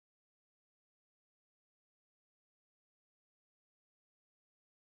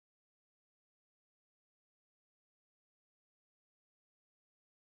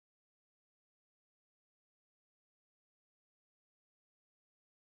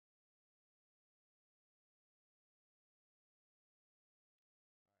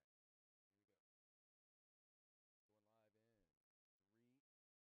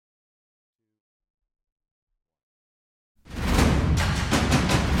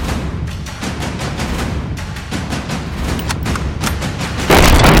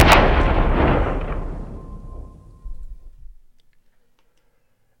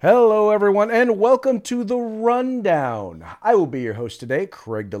everyone, and welcome to The Rundown. I will be your host today,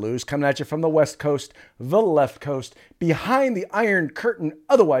 Craig DeLuz, coming at you from the West Coast, the left coast, behind the Iron Curtain,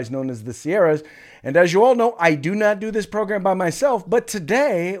 otherwise known as the Sierras. And as you all know, I do not do this program by myself, but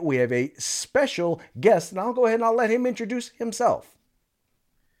today we have a special guest, and I'll go ahead and I'll let him introduce himself.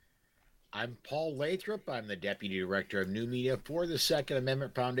 I'm Paul Lathrop. I'm the Deputy Director of New Media for the Second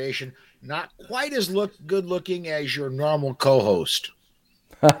Amendment Foundation. Not quite as good looking as your normal co-host.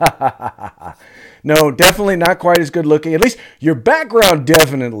 No, definitely not quite as good looking. At least your background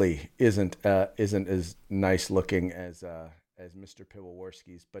definitely isn't as nice looking as Mr.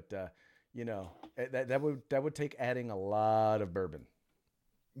 Piwowarski's. But that would take adding a lot of bourbon.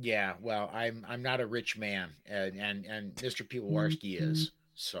 Yeah, well, I'm not a rich man, and Mr. Piwowarski is.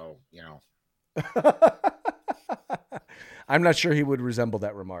 So, I'm not sure he would resemble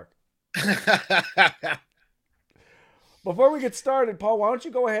that remark. Before we get started, Paul, why don't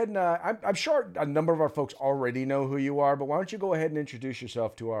you go ahead and I'm sure a number of our folks already know who you are, but why don't you go ahead and introduce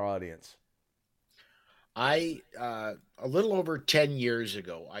yourself to our audience? A little over 10 years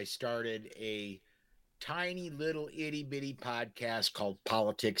ago, I started a tiny little itty bitty podcast called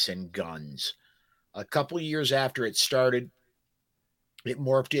Politics and Guns. A couple years after it started, it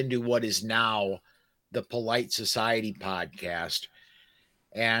morphed into what is now the Polite Society podcast.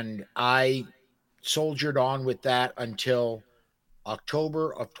 And I soldiered on with that until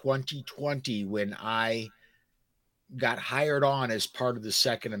October of 2020, when I got hired on as part of the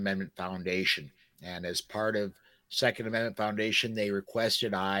Second Amendment Foundation. And as part of Second Amendment Foundation, they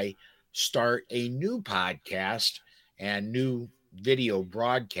requested I start a new podcast and new video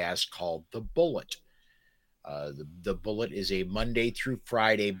broadcast called The Bullet. The Bullet is a Monday through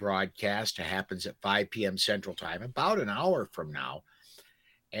Friday broadcast. It happens at 5 p.m. Central Time, about an hour from now.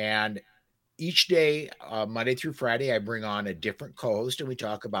 And each day, Monday through Friday, I bring on a different co-host and we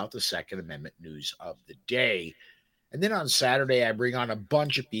talk about the Second Amendment news of the day. And then on Saturday, I bring on a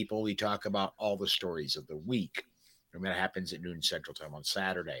bunch of people. We talk about all the stories of the week. And that happens at noon Central Time on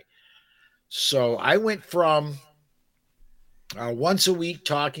Saturday. So I went from once a week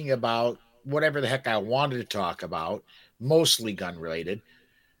talking about whatever the heck I wanted to talk about, mostly gun related,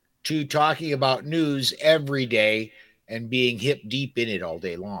 to talking about news every day and being hip deep in it all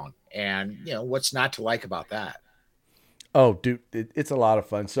day long. And, what's not to like about that? Oh, dude, it's a lot of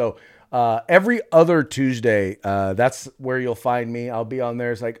fun. So every other Tuesday, that's where you'll find me. I'll be on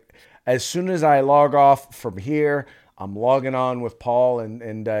there. It's like as soon as I log off from here, I'm logging on with Paul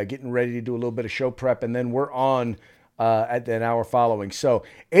and getting ready to do a little bit of show prep. And then we're on at an hour following. So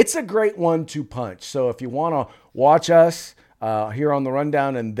it's a great 1-2 punch. So if you want to watch us here on the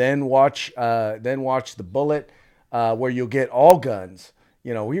Rundown and then watch The Bullet, where you'll get all guns.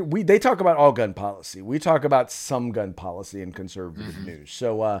 They talk about all gun policy. We talk about some gun policy in conservative news.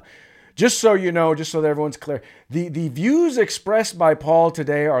 So just so you know, just so that everyone's clear, the views expressed by Paul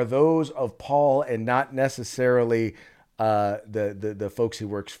today are those of Paul and not necessarily the folks he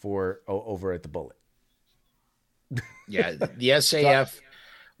works for over at The Bullet. Yeah, the SAF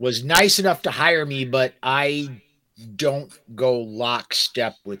was nice enough to hire me, but I don't go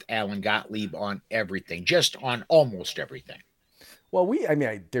lockstep with Alan Gottlieb on everything, just on almost everything. Well,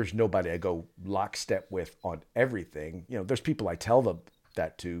 there's nobody I go lockstep with on everything. There's people I tell them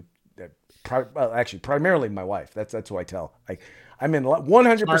that to. Actually, primarily my wife. That's who I tell. I'm in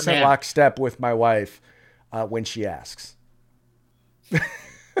 100% lockstep with my wife when she asks.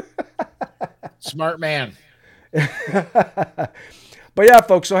 Smart man. But yeah,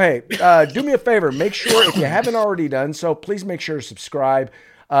 folks. So hey, do me a favor. Make sure, if you haven't already done so, please make sure to subscribe.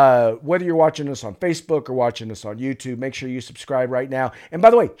 Whether you're watching us on Facebook or watching us on YouTube, make sure you subscribe right now. And by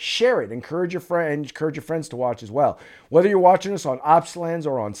the way, share it. Encourage your friends to watch as well. Whether you're watching us on OpsLens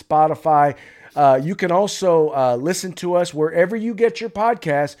or on Spotify, you can also listen to us wherever you get your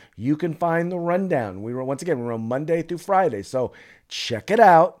podcasts. You can find The Rundown. We're on Monday through Friday. So check it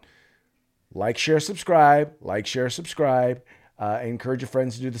out. Like, share, subscribe. Like, share, subscribe. Encourage your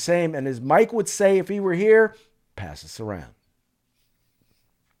friends to do the same. And as Mike would say if he were here, pass us around.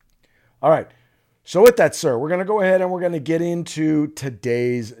 All right. So with that, sir, we're going to go ahead and we're going to get into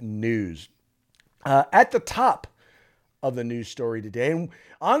today's news. At the top of the news story today, and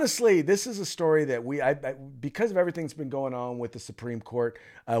honestly, this is a story that because of everything that's been going on with the Supreme Court,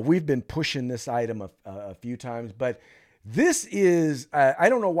 we've been pushing this item a few times, but this is, I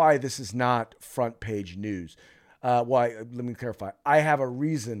don't know why this is not front page news. Why? Let me clarify. I have a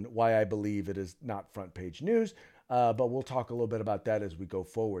reason why I believe it is not front page news, but we'll talk a little bit about that as we go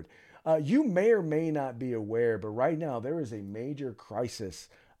forward. You may or may not be aware, but right now there is a major crisis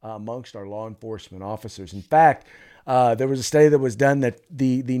amongst our law enforcement officers. In fact, there was a study that was done that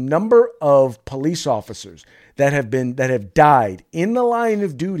the number of police officers that have died in the line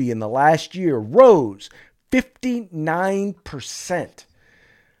of duty in the last year rose 59%.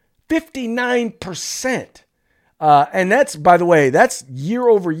 59%. And that's, by the way, that's year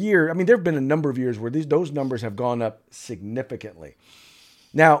over year. I mean, there have been a number of years where those numbers have gone up significantly.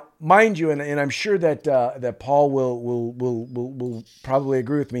 Now, mind you, and I'm sure that that Paul will probably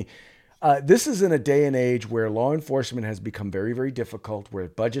agree with me. This is in a day and age where law enforcement has become very, very difficult, where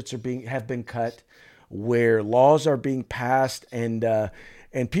budgets have been cut, where laws are being passed, and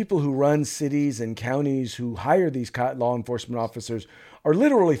people who run cities and counties who hire these law enforcement officers are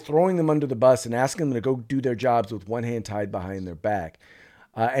literally throwing them under the bus and asking them to go do their jobs with one hand tied behind their back.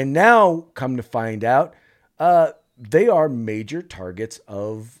 And now, come to find out, they are major targets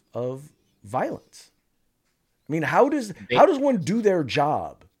of violence. I mean, how does one do their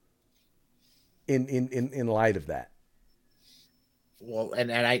job in light of that? Well,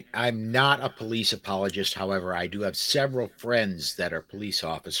 and I'm not a police apologist. However, I do have several friends that are police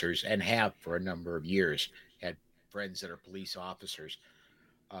officers and have for a number of years had friends that are police officers.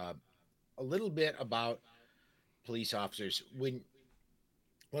 Uh, a little bit about police officers.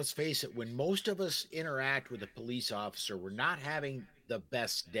 Let's face it, when most of us interact with a police officer, we're not having the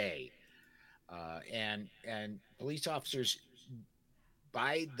best day. And police officers,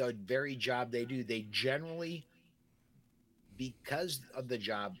 by the very job they do, they generally, because of the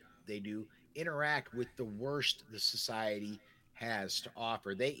job they do, interact with the worst the society has to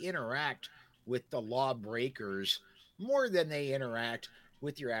offer. They interact with the lawbreakers more than they interact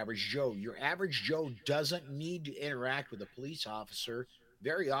with your average Joe. Your average Joe doesn't need to interact with a police officer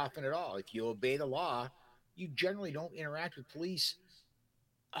very often at all. If you obey the law, you generally don't interact with police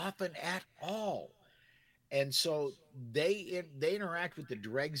often at all. And so they interact with the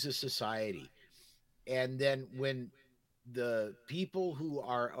dregs of society. And then when the people who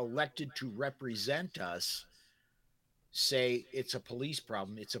are elected to represent us say it's a police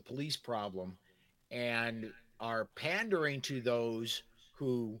problem, it's a police problem, and are pandering to those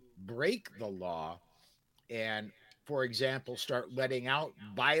who break the law and, for example, start letting out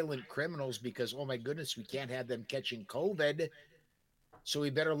violent criminals because, oh my goodness, we can't have them catching COVID, so we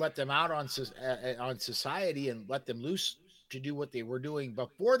better let them out on society and let them loose to do what they were doing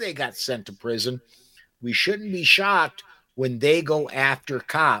before they got sent to prison. We shouldn't be shocked when they go after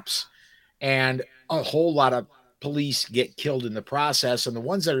cops and a whole lot of police get killed in the process. And the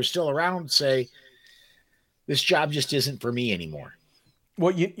ones that are still around say, this job just isn't for me anymore.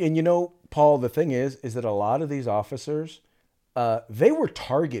 Well, Paul, the thing is that a lot of these officers, they were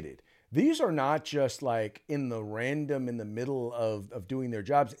targeted. These are not just like in the middle of doing their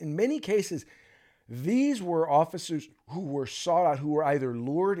jobs. In many cases, these were officers who were sought out, who were either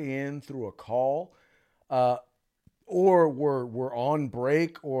lured in through a call, or were on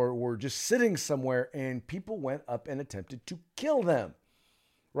break, or were just sitting somewhere, and people went up and attempted to kill them.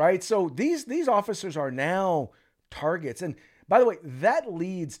 Right? So these officers are now targets. And by the way, that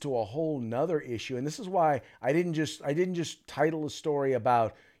leads to a whole nother issue. And this is why I didn't just title a story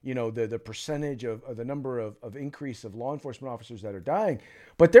about, the percentage of the number of increase of law enforcement officers that are dying.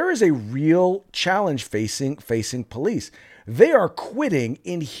 But there is a real challenge facing police. They are quitting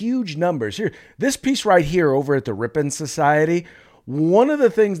in huge numbers. Here, this piece right here over at the Ripon Society, one of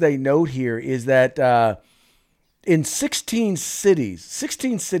the things they note here is that in 16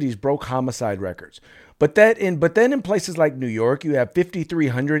 cities broke homicide records. But then in places like New York, you have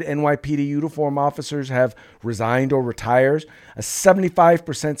 5,300 NYPD uniform officers have resigned or retired, a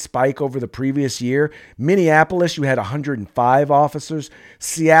 75% spike over the previous year. Minneapolis, you had 105 officers.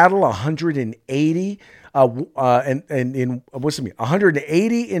 Seattle, 180. And in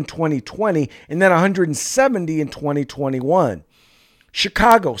 180 in 2020, and then 170 in 2021.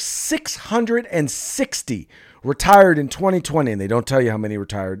 Chicago, 660 retired in 2020, and they don't tell you how many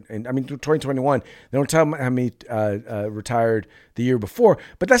retired. And 2021, they don't tell how many retired the year before,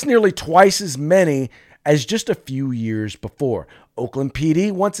 but that's nearly twice as many as just a few years before. Oakland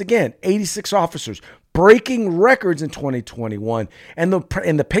PD, once again, 86 officers, breaking records in 2021, and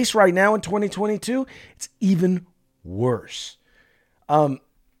the pace right now in 2022, it's even worse. But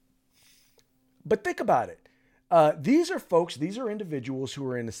think about it. These are individuals who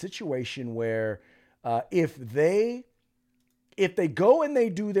are in a situation where if they go and they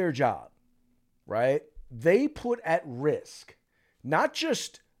do their job, right, they put at risk not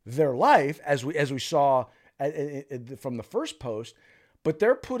just their life, as we saw from the first post, but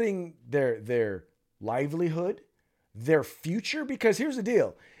they're putting their livelihood, their future? Because here's the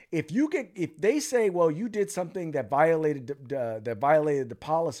deal. If they say, well, you did something that violated the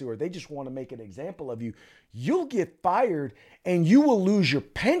policy, or they just want to make an example of you, you'll get fired and you will lose your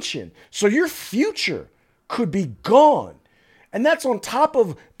pension. So your future could be gone. And that's on top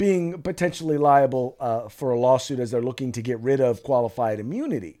of being potentially liable for a lawsuit as they're looking to get rid of qualified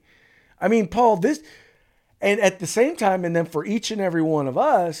immunity. I mean, Paul, and at the same time, and then for each and every one of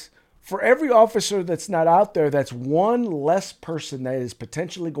us, for every officer that's not out there, that's one less person that is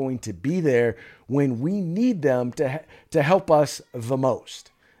potentially going to be there when we need them to help us the most.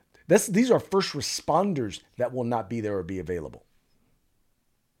 These are first responders that will not be there or be available.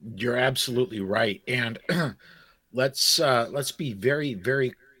 You're absolutely right. And let's be very,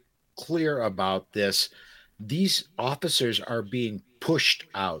 very clear about this. These officers are being pushed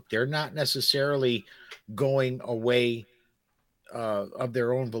out. They're not necessarily going away of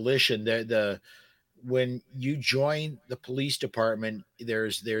their own volition. The when you join the police department,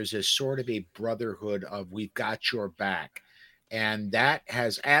 there's a sort of a brotherhood of we've got your back. And that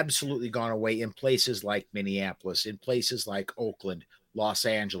has absolutely gone away in places like Minneapolis, in places like Oakland, Los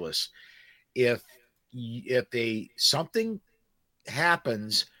Angeles. If something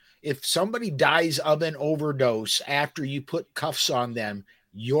happens, if somebody dies of an overdose after you put cuffs on them,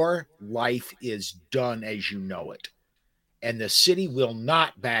 your life is done as you know it. And the city will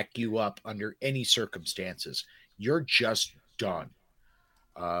not back you up under any circumstances. You're just done.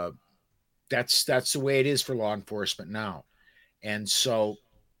 Uh, that's the way it is for law enforcement now. And so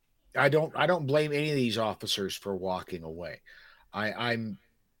I don't blame any of these officers for walking away. I'm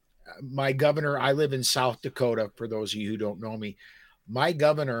my governor. I live in South Dakota. For those of you who don't know me, my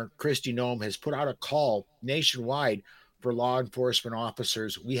governor, Kristi Noem, has put out a call nationwide for law enforcement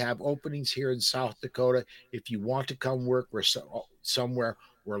officers. We have openings here in South Dakota. If you want to come work somewhere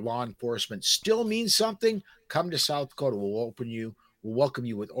where law enforcement still means something, come to South Dakota. We'll welcome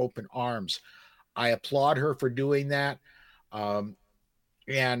you with open arms. I applaud her for doing that. Um,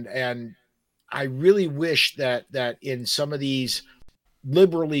 and I really wish that in some of these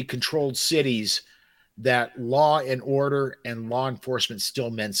liberally controlled cities, that law and order and law enforcement still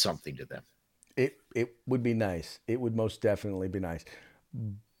meant something to them. It would be nice. It would most definitely be nice,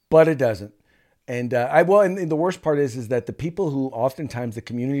 but it doesn't. And the worst part is that the people who oftentimes the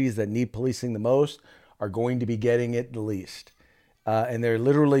communities that need policing the most are going to be getting it the least, and they're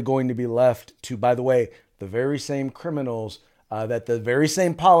literally going to be left to, by the way, the very same criminals that the very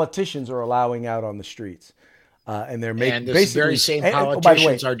same politicians are allowing out on the streets, and they're making basically very same politicians by the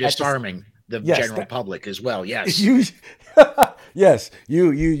way, are disarming the general public as well. Yes. Yes,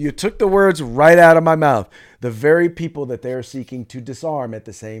 you took the words right out of my mouth. The very people that they're seeking to disarm at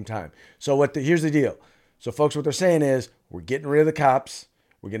the same time. So here's the deal. So folks, what they're saying is we're getting rid of the cops.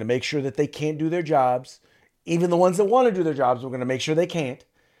 We're going to make sure that they can't do their jobs. Even the ones that want to do their jobs, we're going to make sure they can't.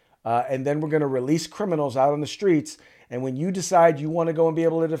 And then we're going to release criminals out on the streets. And when you decide you want to go and be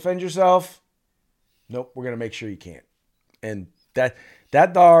able to defend yourself, nope, we're going to make sure you can't. And that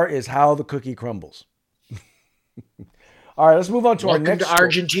there is how the cookie crumbles. All right, let's move on to our next. Welcome to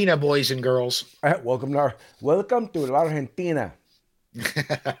Argentina, boys and girls. All right, welcome to Argentina.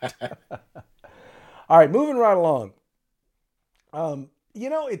 All right, moving right along.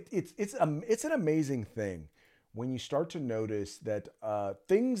 It's an amazing thing when you start to notice that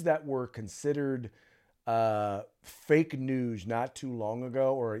things that were considered fake news not too long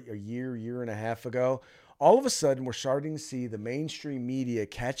ago, or a year and a half ago, all of a sudden we're starting to see the mainstream media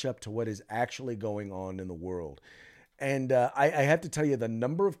catch up to what is actually going on in the world. And I have to tell you the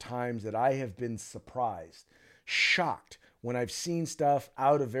number of times that I have been surprised, shocked when I've seen stuff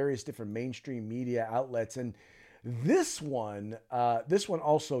out of various different mainstream media outlets. And this one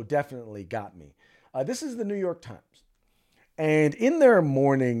also definitely got me. This is the New York Times. And in their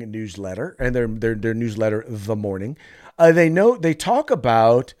morning newsletter, and their newsletter, The Morning, they talk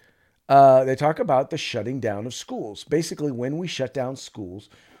about the shutting down of schools. Basically, when we shut down schools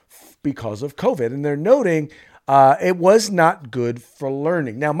because of COVID, and they're noting it was not good for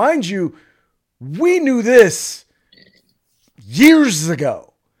learning. Now, mind you, we knew this years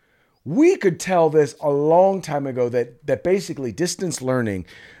ago. We could tell this a long time ago that basically distance learning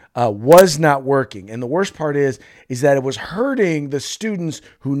was not working. And the worst part is that it was hurting the students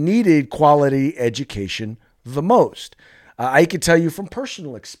who needed quality education the most. I can tell you from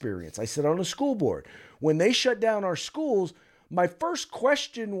personal experience. I sit on a school board. When they shut down our schools, my first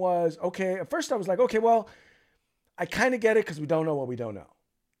question was, okay, at first I was like, okay, well, I kind of get it because we don't know what we don't know.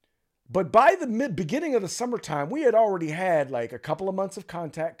 But by the beginning of the summertime, we had already had like a couple of months of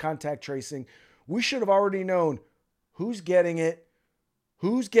contact tracing. We should have already known who's getting it,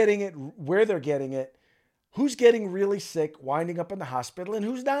 where they're getting it. who's getting really sick, winding up in the hospital, and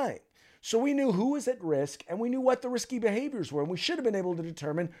who's dying. So we knew who was at risk, and we knew what the risky behaviors were, and we should have been able to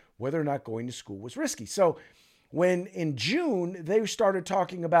determine whether or not going to school was risky. So when in June they started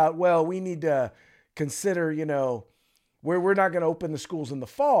talking about, well, we need to consider, where we're not going to open the schools in the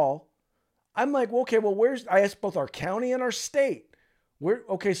fall, I'm like, well, okay, well, I asked both our county and our state,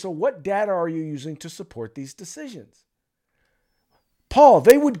 okay, so what data are you using to support these decisions? Paul,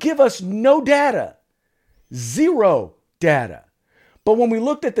 they would give us no data, zero data. But when we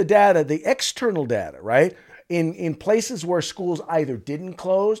looked at the data, the external data, right, in places where schools either didn't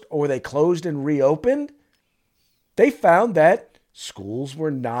close or they closed and reopened, they found that schools were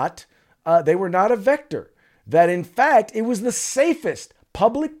not, they were not a vector. That in fact, it was the safest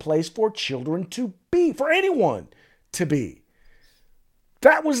public place for children to be, for anyone to be.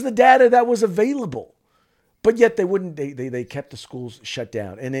 That was the data that was available. But yet they kept the schools shut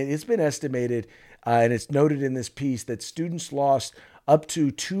down. And it's been estimated, and it's noted in this piece, that students lost up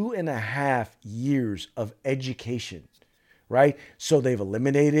to 2.5 years of education, right? So they've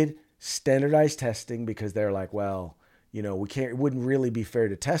eliminated standardized testing because they're like, well, it wouldn't really be fair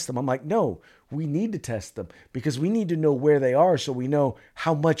to test them. I'm like, no, we need to test them because we need to know where they are so we know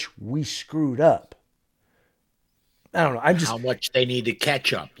how much we screwed up. I don't know. How much they need to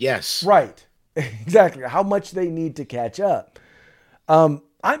catch up. Yes. Right. Exactly. How much they need to catch up. Let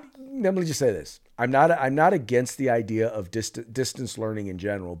me just say this. I'm not against the idea of distance learning in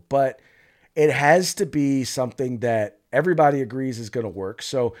general, but it has to be something that everybody agrees is going to work.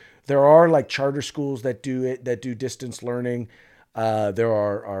 So there are like charter schools that do distance learning. There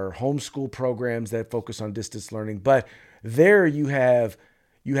are homeschool programs that focus on distance learning, but there you have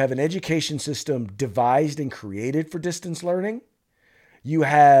an education system devised and created for distance learning. You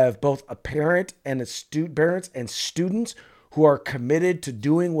have both a parents and students who are committed to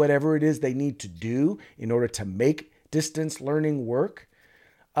doing whatever it is they need to do in order to make distance learning work.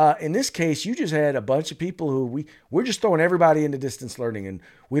 In this case, you just had a bunch of people who we're just throwing everybody into distance learning, and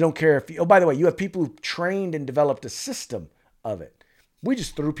we don't care if by the way, you have people who trained and developed a system of it. We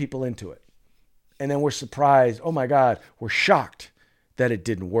just threw people into it. And then we're surprised. Oh my God, we're shocked that it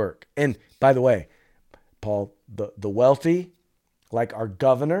didn't work. And by the way, Paul, the wealthy, like our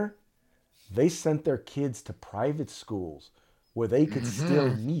governor, they sent their kids to private schools where they could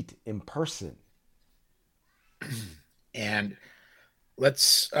still meet in person. And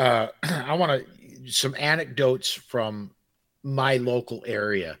I want some anecdotes from my local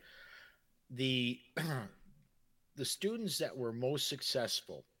area. The students that were most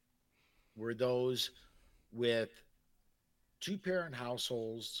successful were those with 2-parent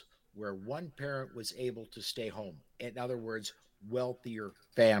households where one parent was able to stay home. In other words, wealthier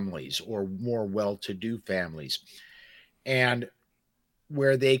families or more well-to-do families, and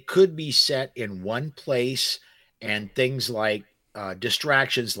where they could be set in one place, and things like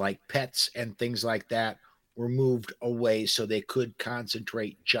distractions like pets and things like that were moved away so they could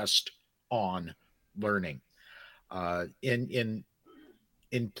concentrate just on learning. In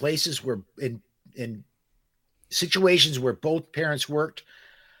places where in situations where both parents worked,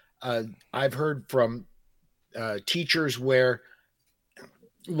 I've heard from teachers where,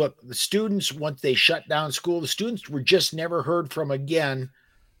 look, the students, once they shut down school, the students were just never heard from again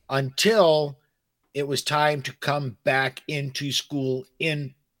until it was time to come back into school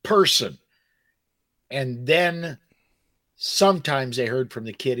in person. And then sometimes they heard from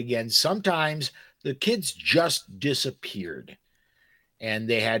the kid again. Sometimes the kids just disappeared and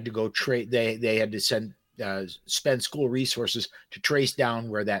they had to go they had to spend school resources to trace down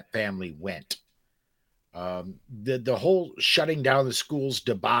where that family went. The whole shutting down the schools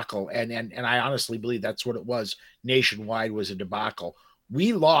debacle, and I honestly believe that's what it was nationwide, was a debacle.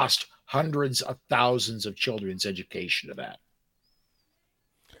 We lost hundreds of thousands of children's education to that.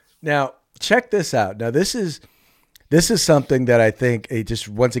 Now, check this out. Now, this is something that I think it just,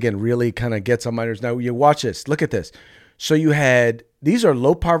 once again, really kind of gets on my nerves. Now, you watch this. Look at this. So you had, these are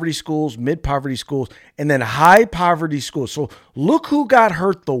low poverty schools, mid poverty schools, and then high poverty schools. So look who got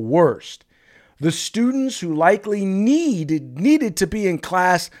hurt the worst. The students who likely needed to be in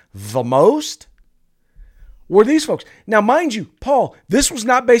class the most were these folks. Now, mind you, Paul, this was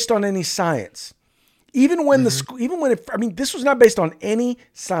not based on any science. Even when this was not based on any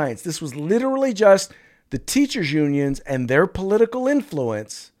science. This was literally just the teachers' unions and their political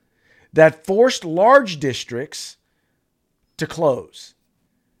influence that forced large districts to close.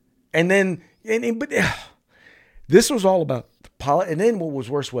 But this was all about and then what was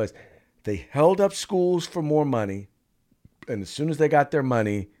worse was they held up schools for more money, and as soon as they got their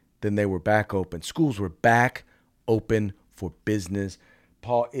money, then they were back open. Schools were back open for business.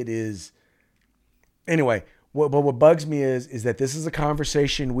 Paul, it is Anyway, what bugs me is that this is a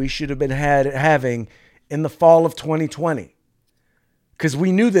conversation we should have been having in the fall of 2020 because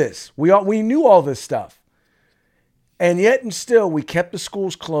we knew this. We knew all this stuff. And yet and still, we kept the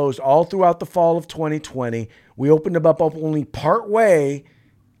schools closed all throughout the fall of 2020. We opened them up only part way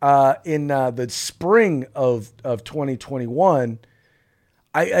in the spring of 2021.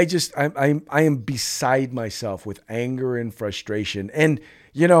 I am beside myself with anger and frustration. And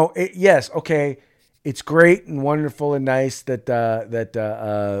yes, okay, it's great and wonderful and nice that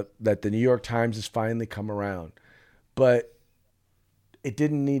the New York Times has finally come around, but it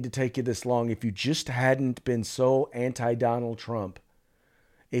didn't need to take you this long. If you just hadn't been so anti Donald Trump,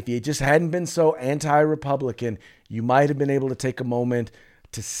 if you just hadn't been so anti Republican, you might have been able to take a moment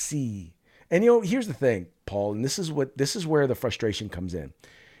to see. And here's the thing, Paul, and this is where the frustration comes in,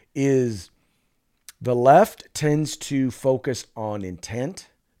 is the left tends to focus on intent,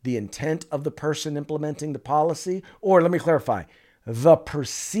 the intent of the person implementing the policy, or let me clarify, the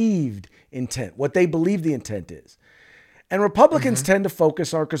perceived intent, what they believe the intent is. And Republicans tend to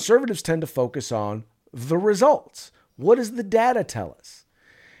focus on, conservatives tend to focus on the results. What does the data tell us?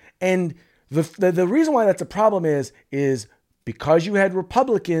 And the reason why that's a problem is because you had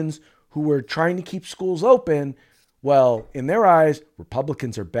Republicans who were trying to keep schools open. Well, in their eyes,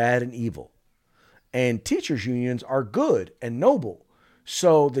 Republicans are bad and evil, and teachers' unions are good and noble.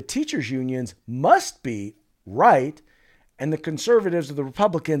 So the teachers' unions must be right, and the conservatives or the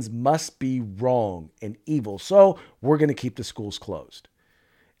Republicans must be wrong and evil. So we're going to keep the schools closed.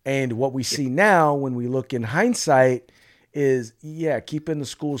 And what we see now when we look in hindsight is, yeah, keeping the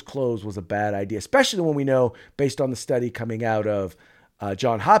schools closed was a bad idea, especially when we know, based on the study coming out of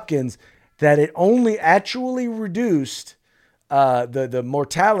Johns Hopkins, that it only actually reduced the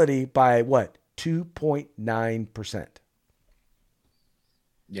mortality by what? 2.9%.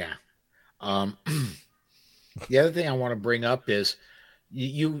 Yeah. The other thing I want to bring up is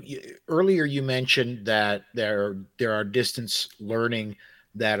earlier you mentioned that there are distance learning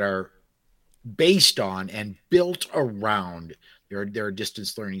that are based on and built around. There are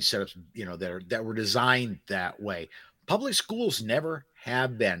distance learning setups, that were designed that way. Public schools never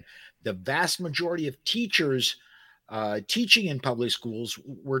have been. The vast majority of teachers teaching in public schools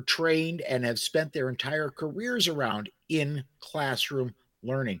were trained and have spent their entire careers around in classroom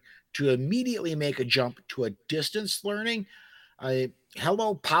learning. To immediately make a jump to a distance learning,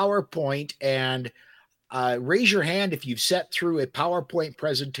 hello PowerPoint, and raise your hand if you've sat through a PowerPoint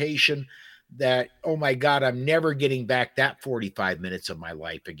presentation that, oh my God, I'm never getting back that 45 minutes of my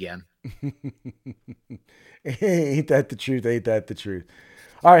life again. Ain't that the truth? Ain't that the truth?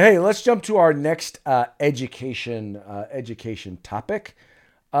 All right, hey, let's jump to our next education topic,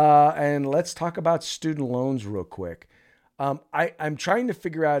 and let's talk about student loans real quick. I'm trying to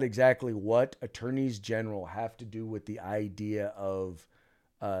figure out exactly what attorneys general have to do with the idea of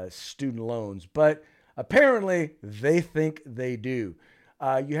student loans, but apparently they think they do.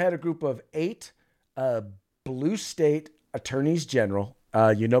 You had a group of 8 blue state attorneys general.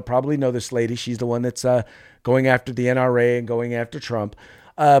 Probably know this lady. She's the one that's going after the NRA and going after Trump.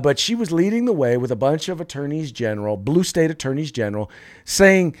 But she was leading the way with a bunch of attorneys general, blue state attorneys general,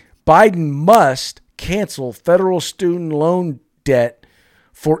 saying Biden must cancel federal student loan debt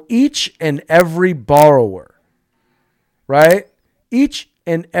for each and every borrower, right? Each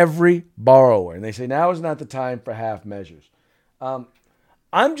and every borrower. And they say now is not the time for half measures. I'm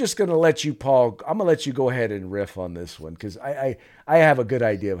just going to let you, Paul, I'm going to let you go ahead and riff on this one because I have a good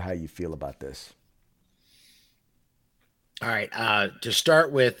idea of how you feel about this. All right. To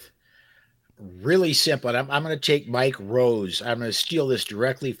start with, really simple. And I'm going to take Mike Rowe's. I'm going to steal this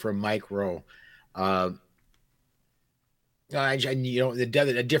directly from Mike Rowe. A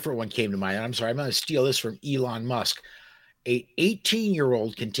different one came to mind. I'm sorry. I'm going to steal this from Elon Musk. A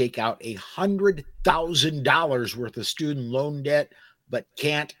 18-year-old can take out $100,000 worth of student loan debt, but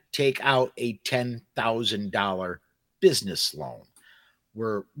can't take out a $10,000 business loan.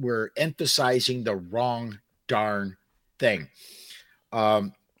 We're emphasizing the wrong darn thing.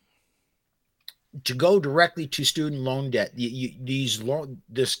 To go directly to student loan debt,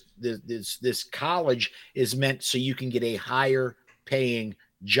 this college is meant so you can get a higher paying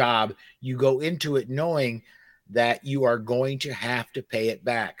job. You go into it knowing that you are going to have to pay it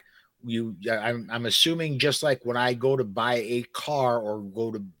back. I'm assuming just like when I go to buy a car or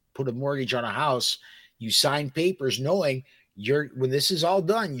go to put a mortgage on a house, you sign papers knowing when this is all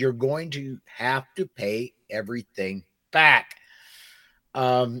done, you're going to have to pay everything back.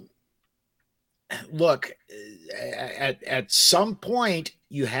 Look, at some point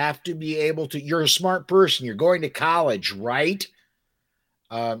you have to be able to. You're a smart person. You're going to college, right?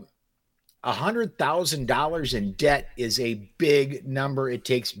 $100,000 in debt is a big number. It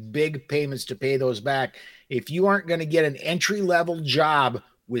takes big payments to pay those back. If you aren't going to get an entry-level job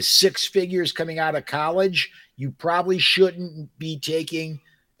with six figures coming out of college, you probably shouldn't be taking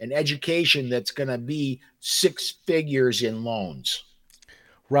an education that's going to be six figures in loans.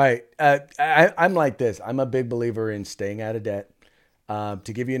 Right. I'm like this. I'm a big believer in staying out of debt. To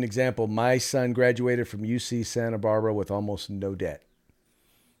give you an example, my son graduated from UC Santa Barbara with almost no debt.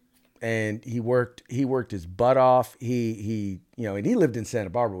 And he worked his butt off. And he lived in Santa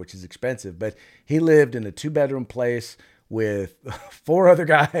Barbara, which is expensive, but he lived in a 2-bedroom place with 4 other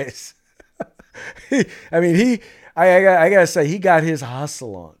guys. I gotta say, he got his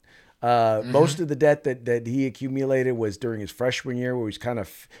hustle on. Most of the debt that he accumulated was during his freshman year, where he was kind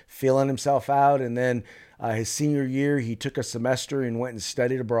of feeling himself out. And then his senior year, he took a semester and went and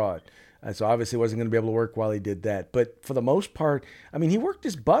studied abroad. So obviously wasn't going to be able to work while he did that. But for the most part, he worked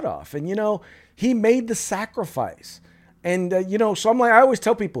his butt off. And, he made the sacrifice. And, so I'm like, I always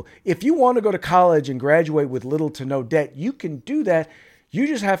tell people, if you want to go to college and graduate with little to no debt, you can do that. You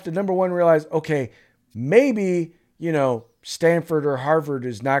just have to, number one, realize, okay, maybe, Stanford or Harvard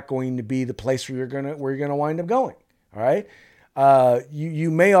is not going to be the place where you're gonna wind up going. All right. You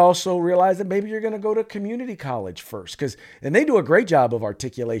may also realize that maybe you're going to go to community college first, and they do a great job of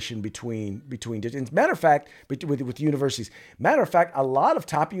articulation between. Matter of fact, with universities. Matter of fact, a lot of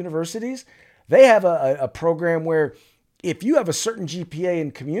top universities, they have a program where if you have a certain GPA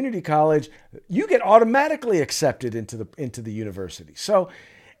in community college, you get automatically accepted into the university. So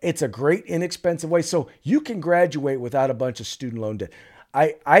it's a great inexpensive way. So you can graduate without a bunch of student loan debt.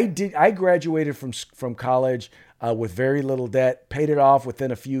 I graduated from college with very little debt, paid it off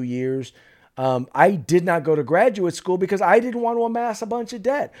within a few years. I did not go to graduate school because I didn't want to amass a bunch of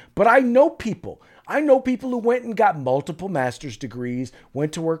debt. But I know people who went and got multiple master's degrees,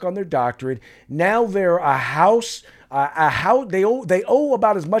 went to work on their doctorate. Now they're they owe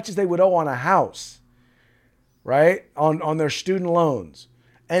about as much as they would owe on a house, right? On their student loans.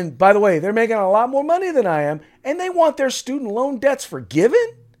 And by the way, they're making a lot more money than I am, and they want their student loan debts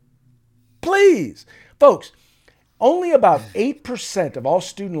forgiven? Please. Folks, only about 8% of all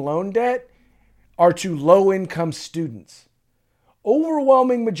student loan debt are to low-income students.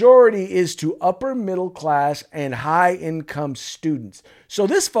 Overwhelming majority is to upper middle class and high-income students. So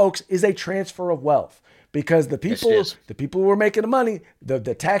this, folks, is a transfer of wealth, because the people who are making the money,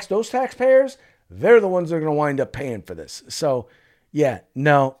 those taxpayers, they're the ones that are going to wind up paying for this. So yeah,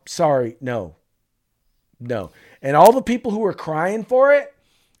 no, sorry, no. And all the people who are crying for it,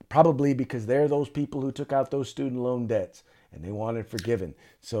 probably because they're those people who took out those student loan debts and they want it forgiven.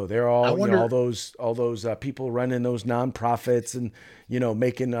 So they're all, all those people running those nonprofits and,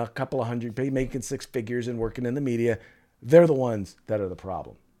 making a couple of hundred, making 6 figures and working in the media. They're the ones that are the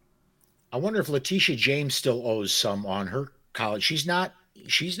problem. I wonder if Letitia James still owes some on her college. She's not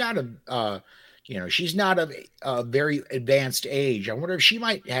of a very advanced age. I wonder if she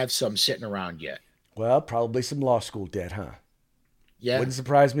might have some sitting around yet. Well, probably some law school debt, huh? Yeah. Wouldn't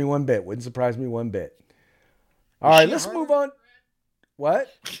surprise me one bit. All right, let's move on. What?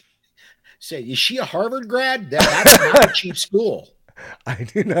 Say, is she a Harvard grad? That's not a cheap school. I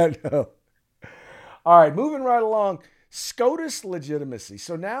do not know. All right, moving right along. SCOTUS legitimacy.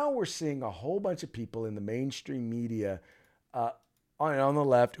 So now we're seeing a whole bunch of people in the mainstream media on the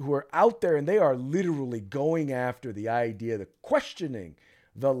left who are out there, and they are literally going after the idea, the questioning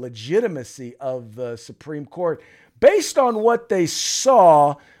the legitimacy of the Supreme Court based on what they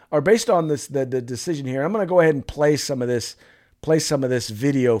saw, or based on the decision here. I'm going to go ahead and play some of this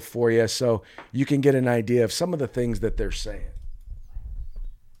video for you so you can get an idea of some of the things that they're saying.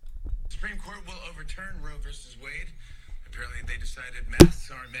 The Supreme Court will overturn Roe versus Wade. Apparently they decided masks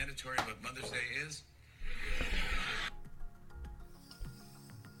aren't mandatory, but Mother's Day is.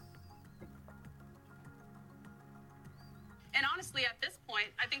 And honestly, at this point,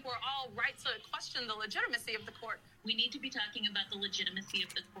 I think we're all right to question the legitimacy of the court. We need to be talking about the legitimacy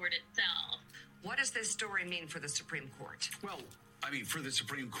of the court itself. What does this story mean for the Supreme Court? Well, for the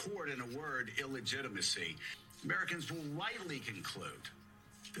Supreme Court, in a word, illegitimacy, Americans will rightly conclude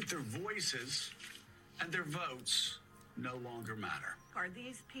that their voices and their votes no longer matter. Are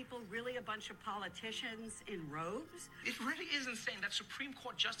these people really a bunch of politicians in robes? It really is insane that Supreme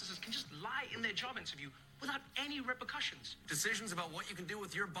Court justices can just lie in their job interview without any repercussions. Decisions about what you can do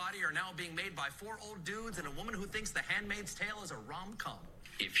with your body are now being made by 4 old dudes and a woman who thinks The Handmaid's Tale is a rom-com.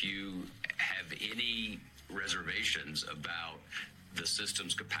 If you have any reservations about the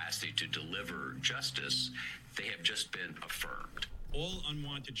system's capacity to deliver justice, they have just been affirmed. All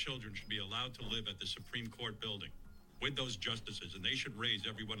unwanted children should be allowed to live at the Supreme Court building. with those justices, and they should raise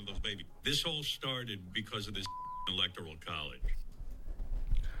every one of those babies. This all started because of this electoral college.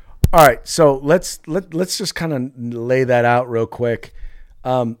 All right, so let's just kind of lay that out real quick.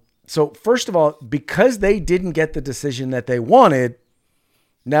 So first of all, because they didn't get the decision that they wanted,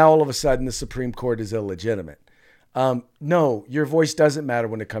 now all of a sudden the Supreme Court is illegitimate. No, your voice doesn't matter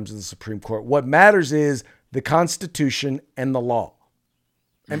when it comes to the Supreme Court. What matters is the Constitution and the law.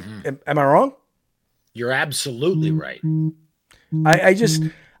 Am I wrong? You're absolutely right. I just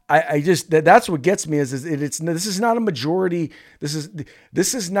that's what gets me is this is not a majority. This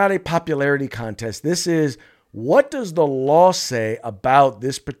is not a popularity contest. This is, what does the law say about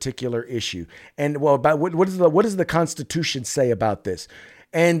this particular issue? And well, about what does the Constitution say about this?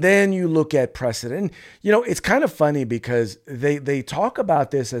 And then you look at precedent. You know, it's kind of funny because they talk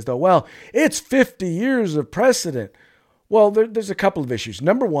about this as though, well, it's 50 years of precedent. Well, there's a couple of issues.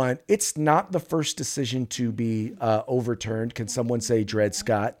 Number one, it's not the first decision to be overturned. Can someone say Dred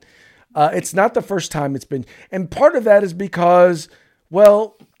Scott? It's not the first time it's been. And part of that is because,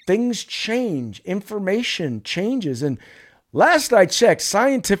 well, things change. Information changes. And last I checked,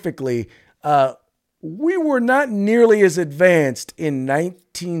 scientifically, we were not nearly as advanced in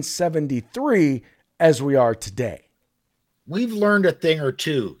 1973 as we are today. We've learned a thing or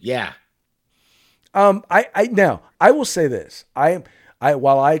two. Yeah. Now I will say this.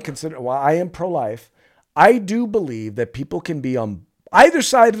 While I am pro-life, I do believe that people can be on either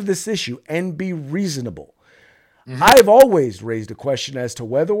side of this issue and be reasonable. I've always raised a question as to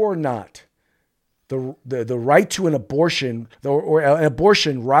whether or not the right to an abortion or an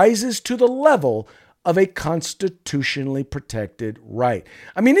abortion rises to the level of a constitutionally protected right.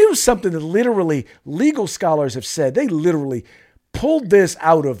 I mean, it was something that literally legal scholars have said. They literally pulled this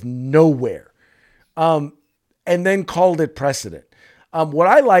out of nowhere. And then called it precedent. What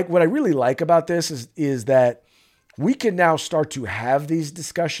I really like about this is that we can now start to have these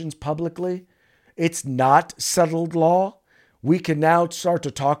discussions publicly. It's not settled law. We can now start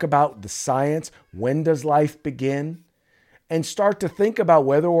to talk about the science. When does life begin? And start to think about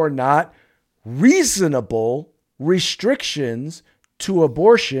whether or not reasonable restrictions to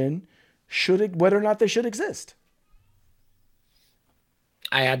abortion whether or not they should exist.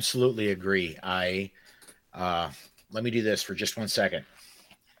 I absolutely agree. Let me do this for just 1 second.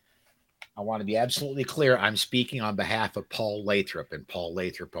 I want to be absolutely clear. I'm speaking on behalf of Paul Lathrop and Paul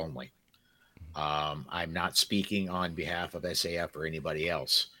Lathrop only. I'm not speaking on behalf of SAF or anybody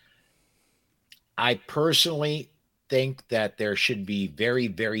else. I personally think that there should be very,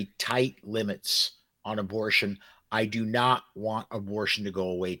 very tight limits on abortion. I do not want abortion to go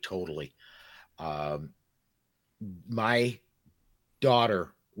away totally. My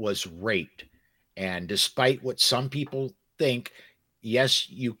daughter was raped. And despite what some people think, yes,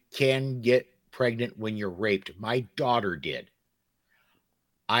 you can get pregnant when you're raped. My daughter did.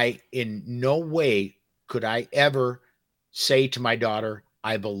 In no way could I ever say to my daughter,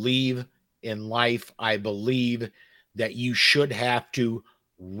 I believe in life. I believe that you should have to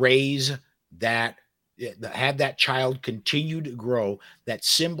raise that, have that child continue to grow, that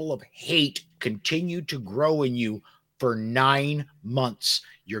symbol of hate continue to grow in you for 9 months.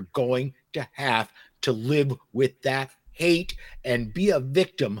 You're going to have to live with that hate and be a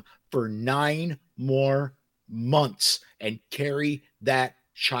victim for 9 more months and carry that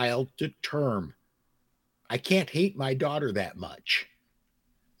child to term. I can't hate my daughter that much.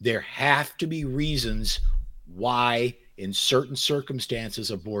 There have to be reasons why, in certain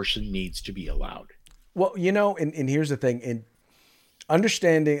circumstances, abortion needs to be allowed. Well, you know, and here's the thing. In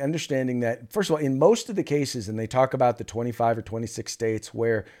understanding that, first of all, in most of the cases, and they talk about the 25 or 26 states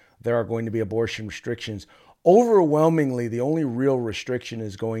where there are going to be abortion restrictions, overwhelmingly, the only real restriction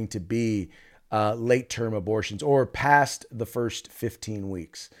is going to be late-term abortions or past the first 15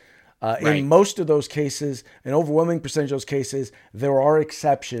 weeks. Right. In most of those cases, an overwhelming percentage of those cases, there are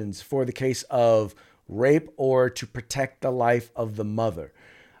exceptions for the case of rape or to protect the life of the mother.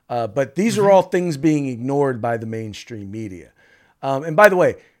 But these are all things being ignored by the mainstream media. And by the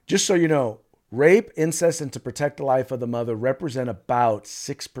way, just so you know, rape, incest, and to protect the life of the mother represent about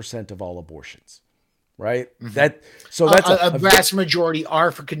 6% of all abortions, right? That's a vast majority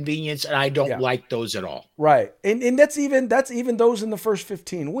are for convenience, and I don't like those at all. Right, and that's even those in the first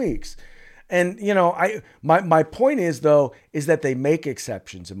 15 weeks. And you know, my point is that they make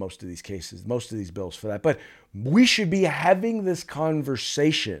exceptions in most of these cases, most of these bills for that. But we should be having this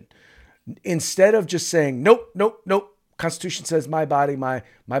conversation instead of just saying nope. Constitution says my body, my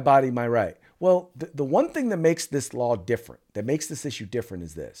body, my right. Well, the one thing that makes this law different, that makes this issue different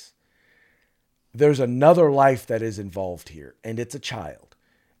is this. There's another life that is involved here, and it's a child.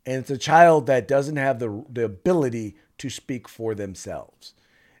 And it's a child that doesn't have the ability to speak for themselves.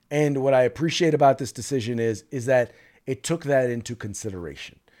 And what I appreciate about this decision is that it took that into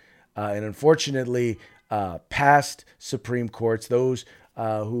consideration. And unfortunately, past Supreme Courts, those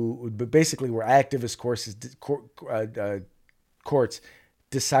who basically were activist courts,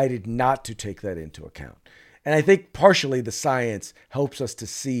 decided not to take that into account. And I think partially the science helps us to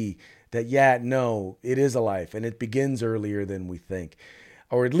see that, it is a life, and it begins earlier than we think.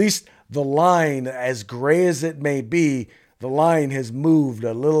 Or at least the line, as gray as it may be, the line has moved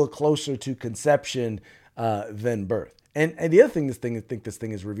a little closer to conception than birth. And the other thing this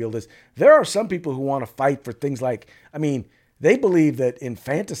thing has revealed is there are some people who want to fight for things like, they believe that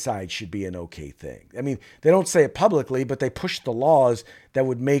infanticide should be an okay thing. They don't say it publicly, but they push the laws that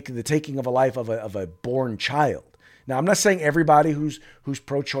would make the taking of a life of a born child. Now, I'm not saying everybody who's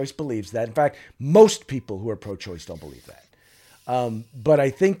pro-choice believes that. In fact, most people who are pro-choice don't believe that. But I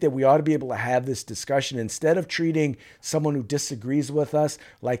think that we ought to be able to have this discussion instead of treating someone who disagrees with us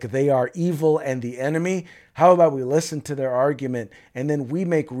like they are evil and the enemy. How about we listen to their argument and then we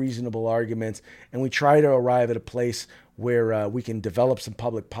make reasonable arguments and we try to arrive at a place where we can develop some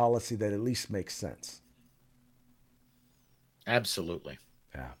public policy that at least makes sense. Absolutely.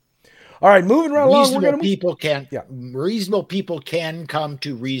 Yeah. All right, moving right along. Reasonable people can come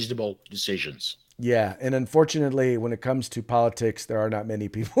to reasonable decisions. Yeah, and unfortunately, when it comes to politics, there are not many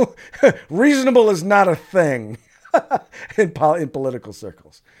people. Reasonable is not a thing in political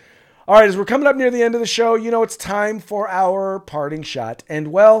circles. All right, as we're coming up near the end of the show, it's time for our parting shot.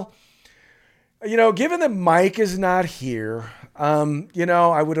 And given that Mike is not here,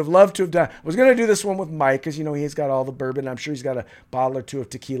 I would have loved to have done. I was going to do this one with Mike because, he's got all the bourbon. I'm sure he's got a bottle or two of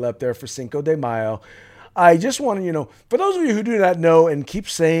tequila up there for Cinco de Mayo. I just want to, for those of you who do not know and keep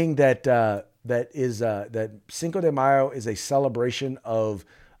saying that that Cinco de Mayo is a celebration of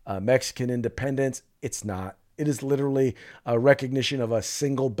Mexican independence. It's not. It is literally a recognition of a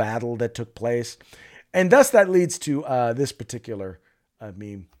single battle that took place. And thus that leads to this particular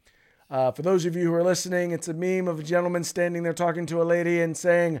meme. For those of you who are listening, it's a meme of a gentleman standing there talking to a lady and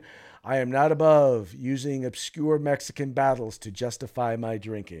saying, "I am not above using obscure Mexican battles to justify my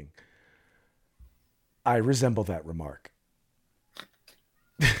drinking." I resemble that remark.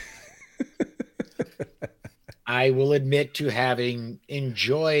 I will admit to having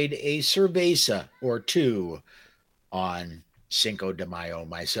enjoyed a cerveza or two on Cinco de Mayo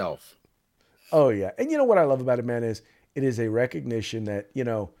myself. Oh, yeah. And what I love about it, man, is it is a recognition that,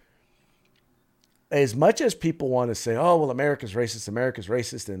 as much as people want to say, oh, well, America's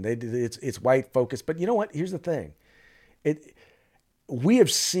racist, and it's white focused. But you know what? Here's the thing. We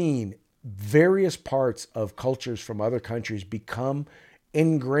have seen various parts of cultures from other countries become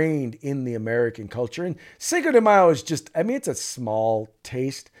ingrained in the American culture. And Cinco de Mayo is just, it's a small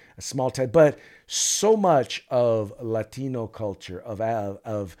taste, but so much of Latino culture,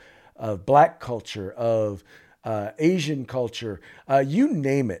 of Black culture, of Asian culture, you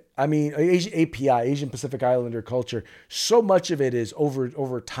name it. Asian Pacific Islander culture, so much of it is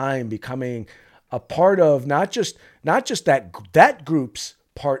over time becoming a part of not just that group's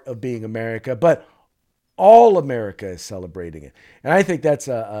part of being America, but all America is celebrating it. And I think that's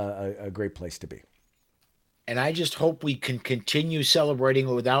a great place to be. And I just hope we can continue celebrating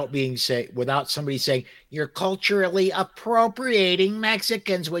without somebody saying you're culturally appropriating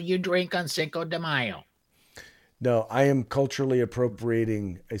Mexicans when you drink on Cinco de Mayo. No, I am culturally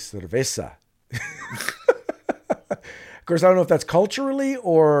appropriating a cerveza. Of course, I don't know if that's culturally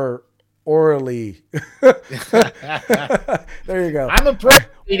or orally. There you go. I'm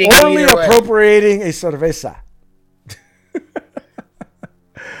orally appropriating a cerveza.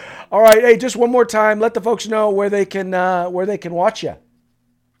 All right. Hey, just one more time. Let the folks know where they can watch you.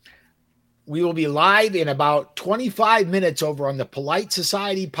 We will be live in about 25 minutes over on the Polite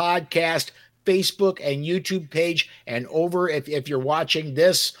Society podcast, Facebook and YouTube page. And over, if you're watching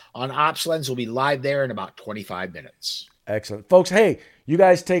this on OpsLens, we'll be live there in about 25 minutes. Excellent. Folks, hey, you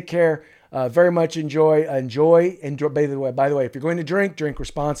guys take care. Very much enjoy. By the way, if you're going to drink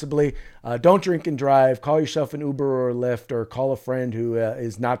responsibly. Don't drink and drive. Call yourself an Uber or a Lyft, or call a friend who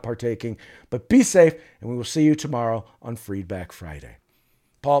is not partaking. But be safe, and we will see you tomorrow on Freedback Friday.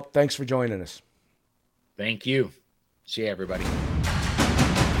 Paul, thanks for joining us. Thank you. See you, everybody.